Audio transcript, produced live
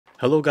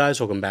Hello guys,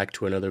 welcome back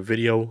to another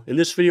video. In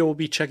this video, we'll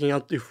be checking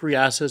out the free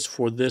assets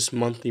for this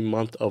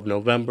month of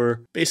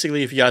November.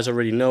 Basically, if you guys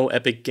already know,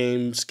 Epic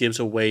Games gives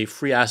away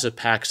free asset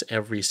packs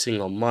every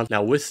single month.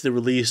 Now with the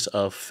release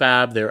of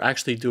Fab, they're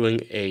actually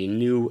doing a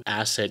new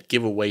asset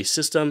giveaway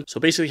system. So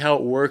basically how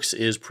it works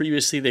is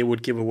previously they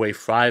would give away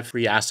 5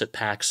 free asset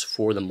packs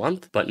for the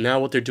month. But now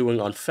what they're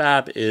doing on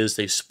Fab is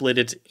they split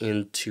it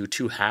into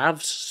 2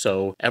 halves.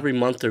 So every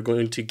month they're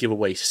going to give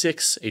away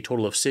a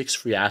total of 6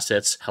 free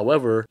assets.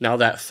 However, now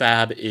that Fab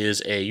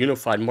is a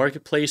unified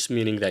marketplace,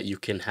 meaning that you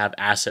can have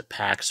asset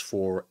packs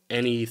for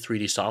any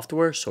 3D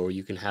software. So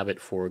you can have it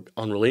for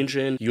Unreal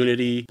Engine,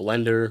 Unity,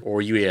 Blender,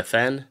 or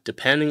UEFN.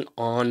 Depending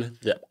on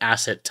the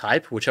asset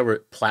type, whichever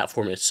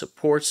platform it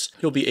supports,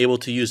 you'll be able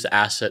to use the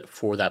asset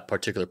for that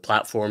particular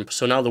platform.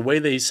 So now the way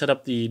they set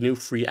up the new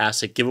free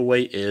asset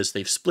giveaway is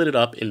they've split it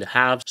up into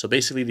halves. So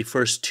basically the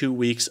first 2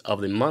 weeks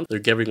of the month, they're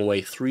giving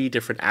away 3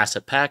 different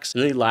asset packs.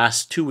 And then the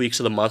last 2 weeks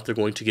of the month, they're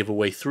going to give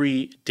away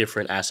 3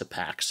 different asset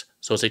packs.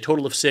 So it's a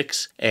total of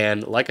 6,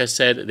 and like I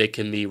said, they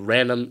can be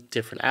random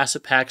different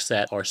asset packs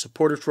that are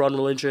supported for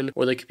Unreal Engine,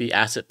 or they could be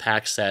asset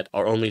packs that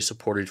are only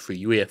supported for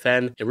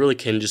UEFN. It really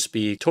can just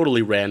be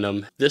totally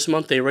random. This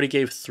month, they already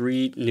gave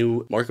 3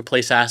 new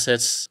marketplace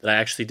assets that I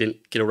actually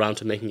didn't get around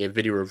to making a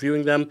video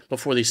reviewing them. But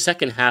for the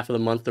second half of the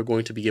month, they're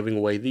going to be giving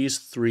away these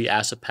 3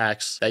 asset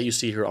packs that you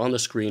see here on the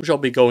screen, which I'll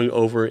be going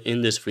over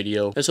in this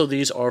video. And so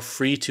these are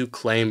free to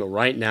claim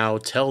right now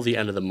till the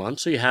end of the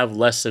month. So you have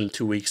less than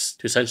 2 weeks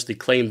to essentially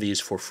claim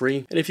these for free.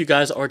 And if you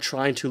guys are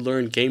trying to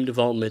learn game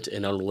development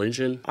in Unreal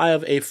Engine, I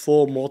have a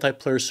full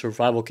multiplayer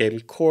survival game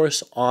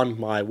course on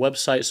my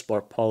website,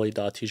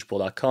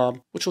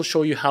 smartpoly.teachable.com, which will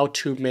show you how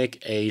to make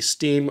a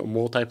Steam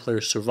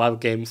multiplayer survival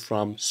game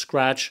from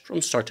scratch,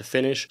 from start to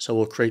finish. So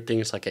we'll create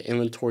things like an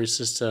inventory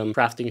system,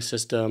 crafting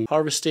system,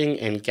 harvesting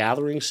and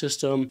gathering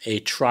system, a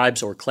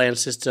tribes or clan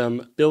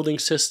system, building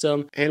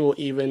system, and we'll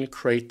even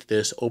create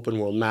this open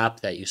world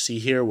map that you see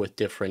here with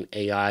different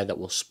AI that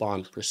will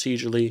spawn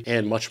procedurally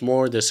and much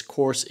more. This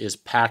course is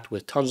packed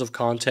with tons of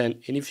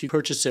content, and if you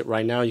purchase it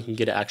right now, you can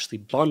get it actually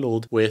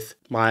bundled with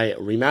my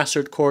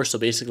remastered course. So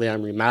basically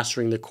I'm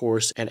remastering the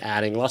course and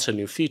adding lots of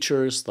new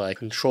features like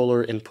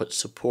controller input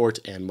support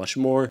and much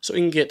more. So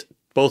you can get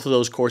both of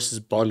those courses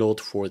bundled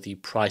for the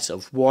price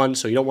of one.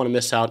 So you don't want to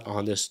miss out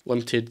on this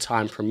limited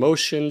time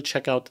promotion.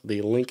 Check out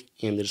the link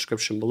in the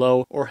description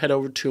below, or head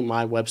over to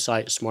my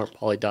website,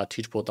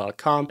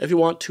 smartpoly.teachable.com, if you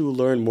want to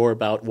learn more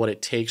about what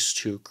it takes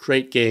to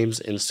create games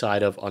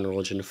inside of Unreal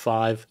Engine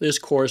 5. This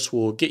course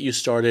will get you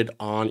started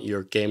on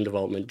your game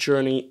development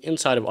journey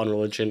inside of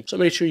Unreal Engine. So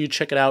make sure you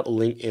check it out,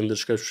 link in the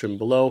description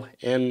below,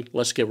 and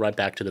let's get right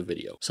back to the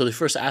video. So the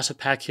first asset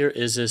pack here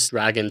is this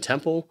Dragon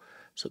Temple.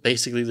 So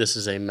basically this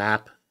is a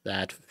map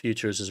that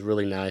features is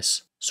really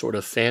nice sort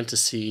of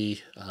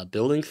fantasy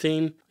building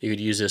theme. You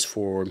could use this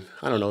for,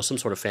 I don't know, some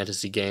sort of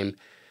fantasy game.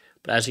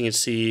 But as you can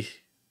see,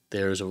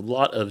 there's a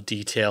lot of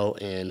detail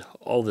in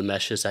all the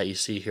meshes that you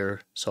see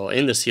here. So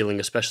in the ceiling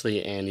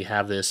especially, and you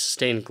have this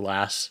stained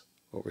glass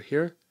over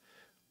here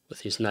with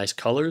these nice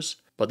colors.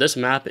 But this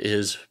map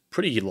is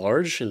pretty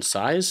large in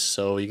size,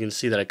 so you can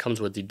see that it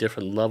comes with the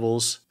different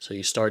levels. So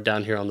you start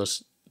down here on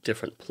this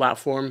different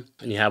platform,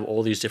 and you have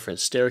all these different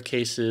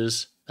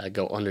staircases that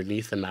go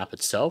underneath the map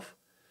itself.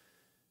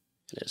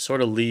 And it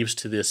sort of leads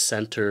to this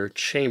center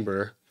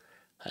chamber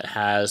that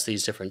has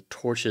these different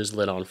torches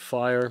lit on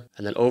fire.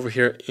 And then over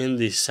here in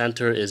the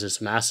center is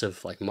this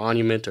massive like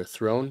monument or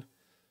throne.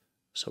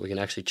 So we can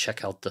actually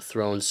check out the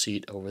throne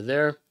seat over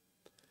there.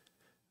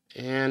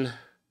 And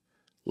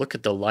look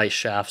at the light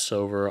shafts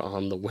over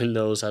on the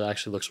windows. That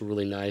actually looks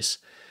really nice.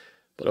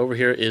 But over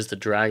here is the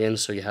dragon.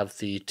 So you have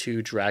the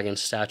 2 dragon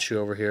statue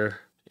over here,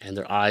 and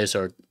their eyes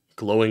are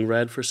glowing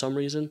red for some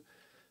reason.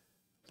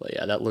 But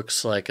yeah, that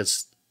looks like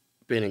it's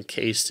been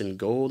encased in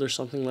gold or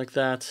something like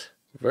that.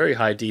 Very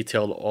high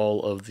detail to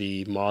all of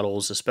the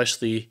models,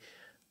 especially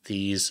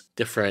these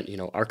different,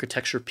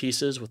 architecture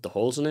pieces with the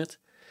holes in it.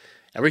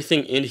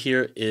 Everything in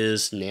here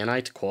is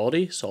nanite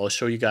quality, so I'll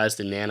show you guys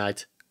the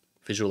nanite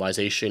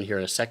visualization here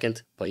in a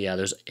second. But yeah,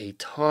 there's a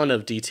ton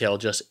of detail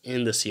just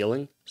in the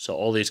ceiling. So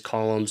all these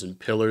columns and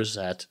pillars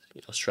that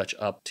stretch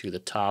up to the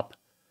top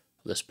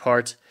of this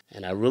part.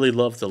 And I really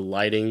love the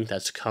lighting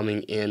that's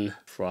coming in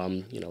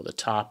from, the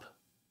top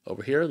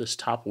over here. This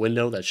top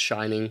window that's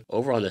shining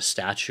over on the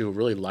statue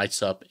really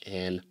lights up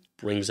and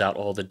brings out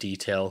all the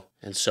detail.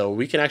 And so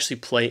we can actually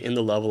play in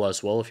the level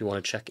as well if you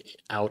want to check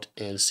it out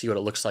and see what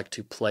it looks like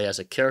to play as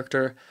a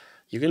character.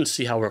 You can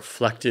see how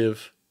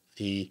reflective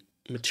the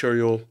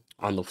material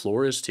on the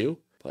floor is too.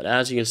 But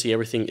as you can see,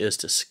 everything is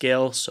to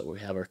scale. So we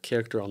have our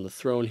character on the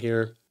throne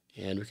here,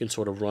 and we can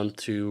sort of run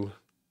through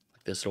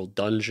like this little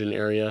dungeon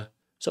area.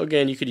 So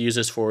again, you could use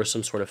this for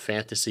some sort of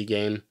fantasy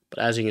game, but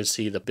as you can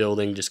see, the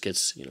building just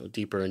gets,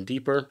 deeper and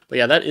deeper. But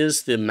yeah, that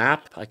is the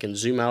map. I can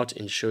zoom out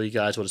and show you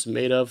guys what it's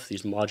made of,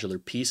 these modular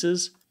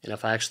pieces. And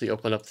if I actually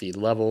open up the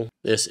level,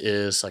 this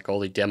is like all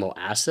the demo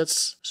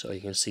assets. So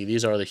you can see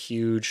these are the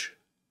huge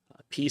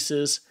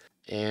pieces,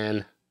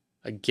 and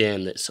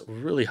Again, it's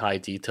really high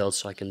detailed,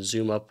 so I can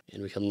zoom up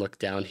and we can look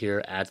down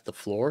here at the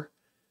floor.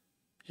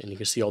 And you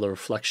can see all the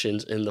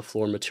reflections in the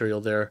floor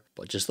material there.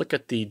 But just look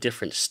at the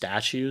different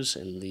statues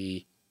and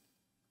the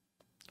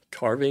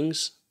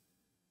carvings.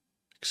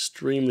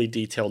 Extremely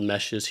detailed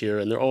meshes here,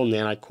 and they're all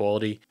nanite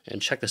quality.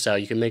 And check this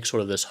out, you can make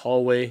sort of this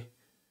hallway,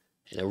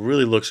 and it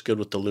really looks good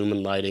with the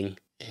lumen lighting.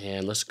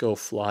 And let's go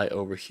fly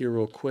over here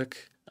real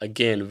quick.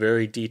 Again,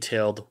 very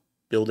detailed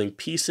building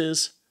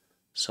pieces.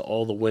 So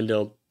all the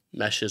window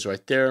meshes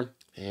right there.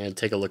 And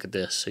take a look at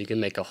this. So you can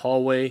make a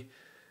hallway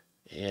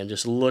and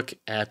just look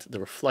at the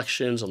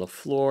reflections on the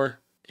floor,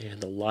 and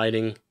the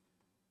lighting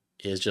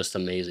is just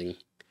amazing.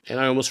 And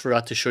I almost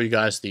forgot to show you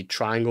guys the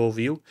triangle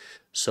view.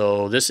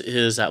 So this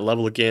is that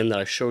level again that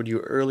I showed you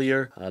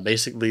earlier.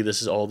 Basically,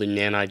 this is all the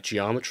nanite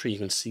geometry. You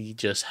can see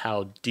just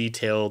how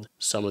detailed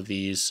some of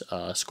these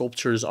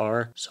sculptures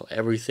are. So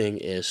everything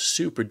is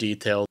super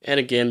detailed. And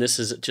again, this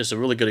is just a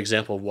really good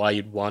example of why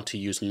you'd want to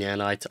use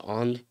nanite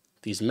on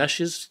these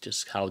meshes,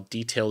 just how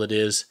detailed it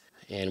is.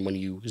 And when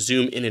you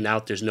zoom in and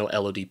out, there's no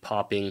LOD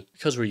popping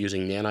because we're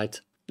using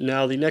nanite.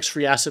 Now, the next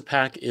free asset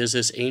pack is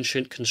this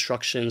ancient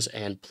constructions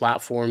and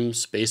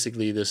platforms.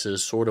 Basically, this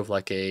is sort of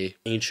like a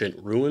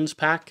ancient ruins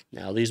pack.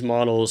 Now, these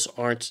models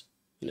aren't,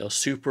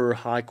 super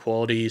high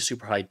quality,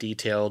 super high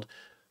detailed.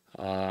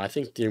 I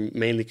think you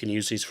mainly can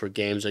use these for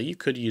games. You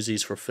could use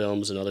these for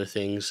films and other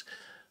things.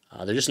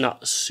 They're just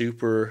not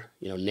super,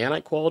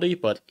 nanite quality,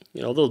 but,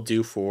 they'll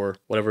do for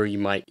whatever you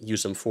might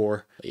use them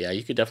for. But yeah,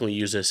 you could definitely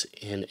use this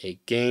in a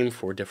game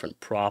for different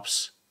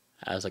props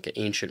as like an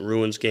ancient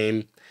ruins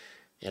game.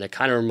 And it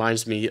kind of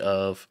reminds me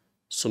of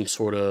some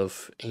sort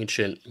of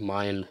ancient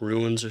Mayan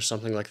ruins or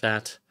something like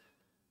that.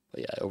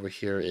 But yeah, over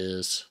here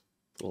is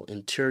a little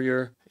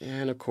interior.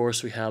 And of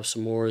course we have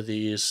some more of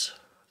these.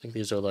 I think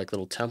these are like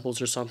little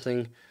temples or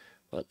something.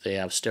 But they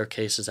have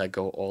staircases that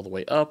go all the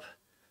way up.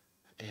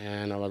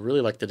 And I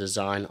really like the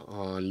design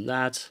on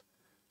that.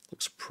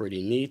 Looks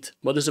pretty neat.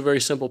 But this is a very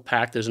simple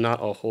pack. There's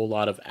not a whole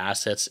lot of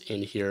assets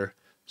in here.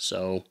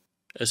 So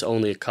it's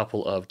only a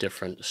couple of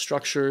different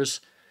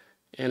structures.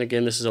 And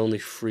again, this is only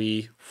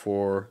free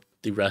for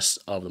the rest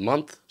of the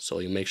month, so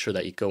you make sure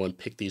that you go and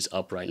pick these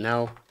up right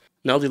now.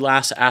 Now, the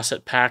last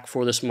asset pack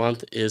for this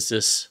month is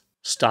this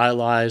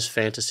styliz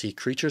fantasy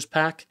creatures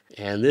pack,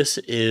 and this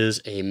is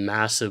a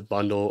massive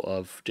bundle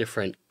of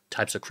different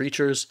types of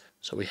creatures.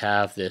 So we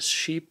have this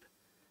sheep,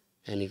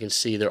 and you can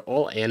see they're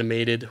all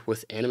animated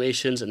with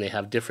animations, and they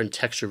have different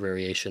texture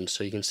variations.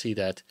 So you can see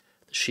that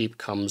the sheep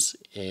comes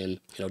in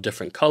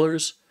different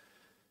colors.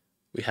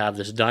 We have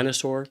this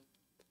dinosaur.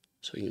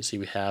 So you can see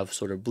we have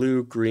sort of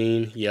blue,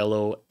 green,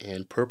 yellow,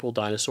 and purple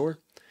dinosaur.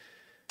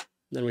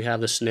 Then we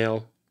have the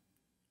snail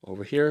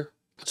over here.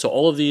 So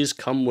all of these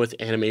come with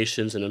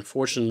animations, and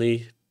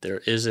unfortunately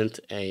there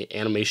isn't a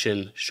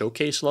animation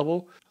showcase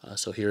level.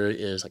 So here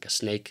is like a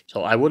snake.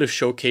 So I would have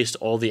showcased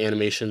all the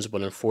animations,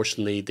 but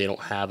unfortunately they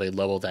don't have a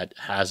level that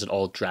has it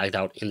all dragged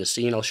out in the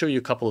scene. I'll show you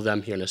a couple of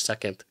them here in a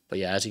second. But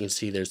yeah, as you can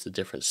see, there's the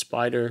different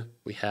spider.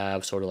 We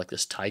have sort of like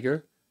this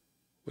tiger,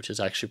 which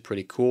is actually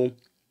pretty cool.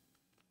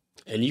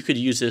 And you could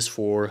use this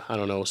for, I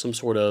don't know, some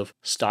sort of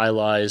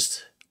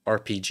stylized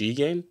RPG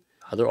game.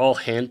 They're all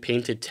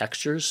hand-painted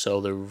textures,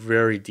 so they're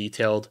very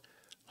detailed.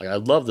 Like, I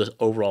love the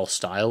overall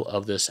style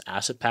of this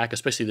asset pack,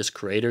 especially this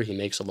creator. He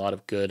makes a lot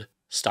of good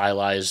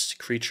stylized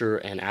creature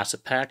and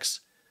asset packs.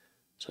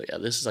 So yeah,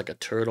 this is like a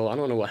turtle. I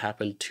don't know what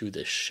happened to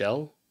this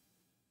shell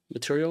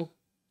material.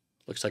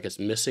 Looks like it's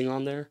missing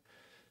on there.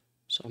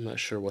 So I'm not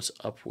sure what's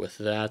up with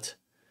that.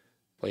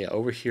 But yeah,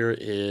 over here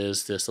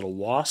is this little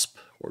wasp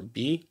or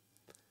bee.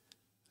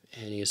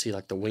 And you can see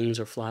like the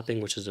wings are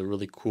flapping, which is a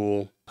really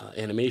cool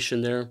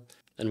animation there.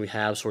 Then we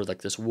have sort of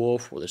like this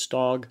wolf or this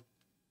dog.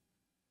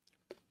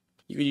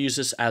 You could use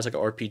this as like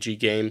an RPG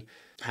game,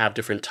 have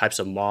different types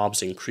of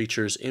mobs and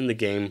creatures in the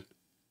game.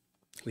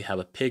 We have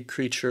a pig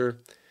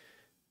creature.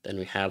 Then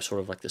we have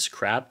sort of like this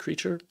crab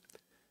creature.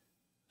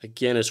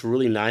 Again, it's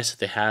really nice that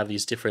they have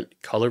these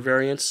different color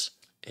variants,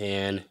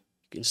 and you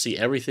can see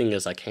everything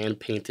is like hand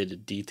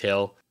painted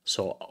detail.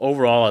 So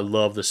overall, I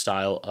love the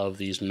style of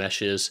these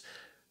meshes.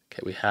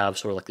 Okay, we have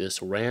sort of like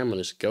this ram and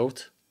this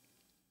goat,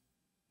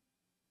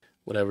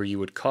 whatever you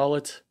would call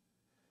it.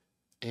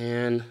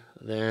 And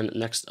then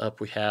next up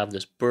we have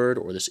this bird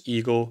or this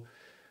eagle.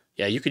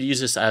 Yeah, you could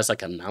use this as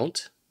like a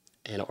mount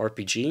in an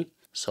RPG.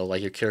 So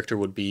like your character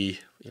would be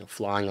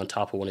flying on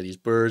top of one of these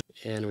birds.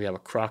 And we have a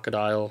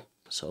crocodile,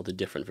 so the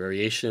different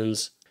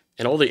variations.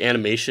 And all the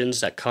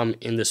animations that come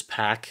in this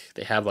pack,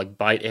 they have like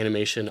bite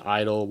animation,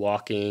 idle,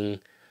 walking,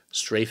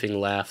 strafing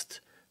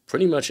left,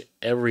 pretty much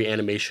every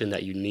animation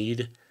that you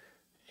need.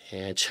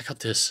 And check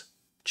out this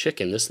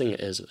chicken. This thing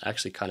is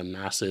actually kind of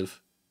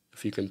massive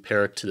if you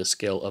compare it to the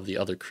scale of the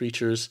other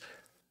creatures.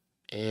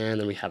 And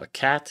then we have a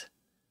cat.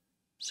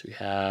 So we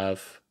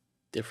have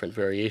different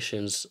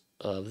variations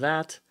of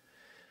that.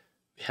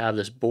 We have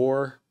this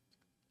boar,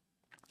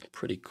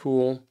 pretty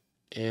cool.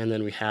 And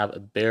then we have a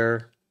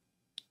bear,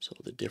 so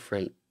the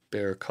different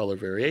bear color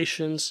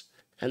variations.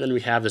 And then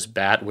we have this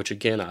bat, which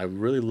again, I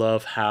really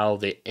love how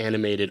they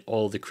animated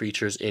all the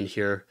creatures in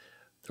here.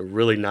 They're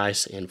really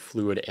nice and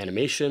fluid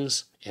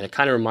animations. And it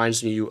kind of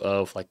reminds you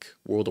of like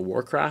World of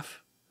Warcraft,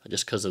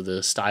 just because of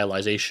the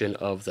stylization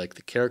of like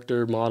the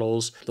character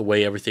models, the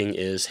way everything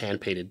is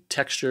hand-painted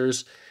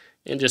textures,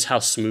 and just how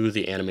smooth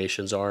the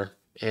animations are.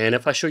 And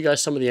if I show you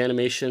guys some of the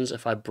animations,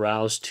 if I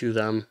browse to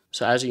them,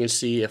 so as you can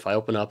see, if I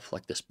open up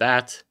like this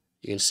bat,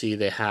 you can see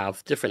they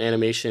have different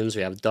animations.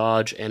 We have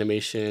dodge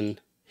animation,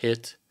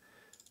 hit,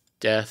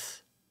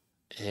 death,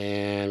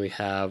 and we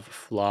have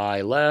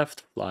fly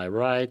left, fly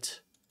right,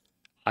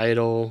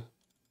 idle,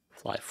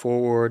 fly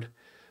forward.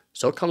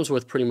 So it comes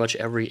with pretty much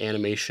every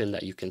animation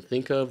that you can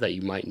think of that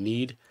you might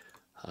need.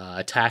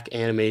 Attack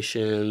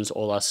animations,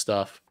 all that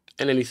stuff,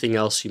 and anything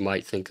else you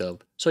might think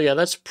of. So yeah,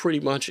 that's pretty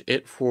much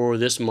it for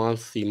this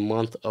month, the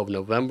month of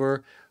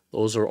November.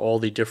 Those are all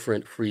the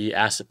different free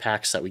asset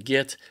packs that we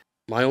get.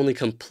 My only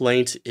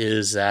complaint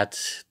is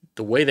that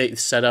the way they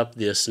set up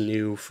this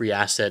new free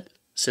asset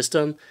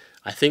system,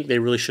 I think they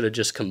really should have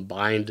just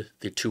combined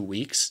the 2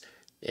 weeks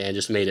and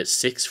just made it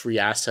 6 free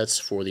assets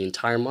for the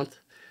entire month,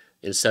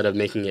 instead of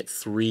making it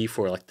 3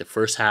 for like the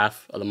first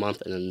half of the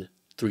month and then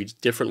 3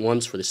 different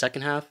ones for the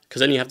second half.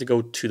 Because then you have to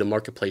go to the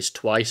marketplace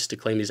twice to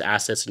claim these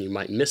assets and you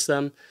might miss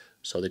them.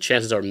 So the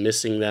chances of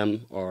missing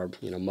them are,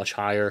 much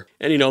higher.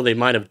 And they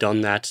might have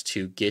done that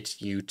to get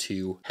you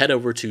to head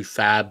over to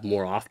Fab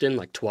more often,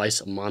 like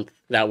twice a month.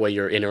 That way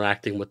you're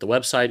interacting with the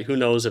website. Who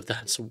knows if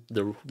that's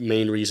the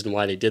main reason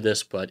why they did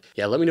this. But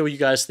yeah, let me know what you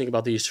guys think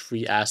about these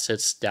free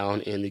assets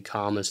down in the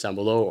comments down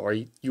below. Are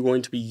you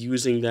going to be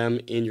using them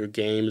in your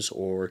games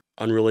or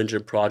Unreal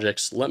Engine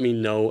projects? Let me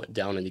know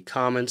down in the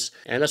comments.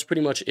 And that's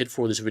pretty much it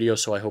for this video.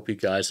 So I hope you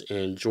guys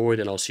enjoyed,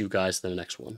 and I'll see you guys in the next one.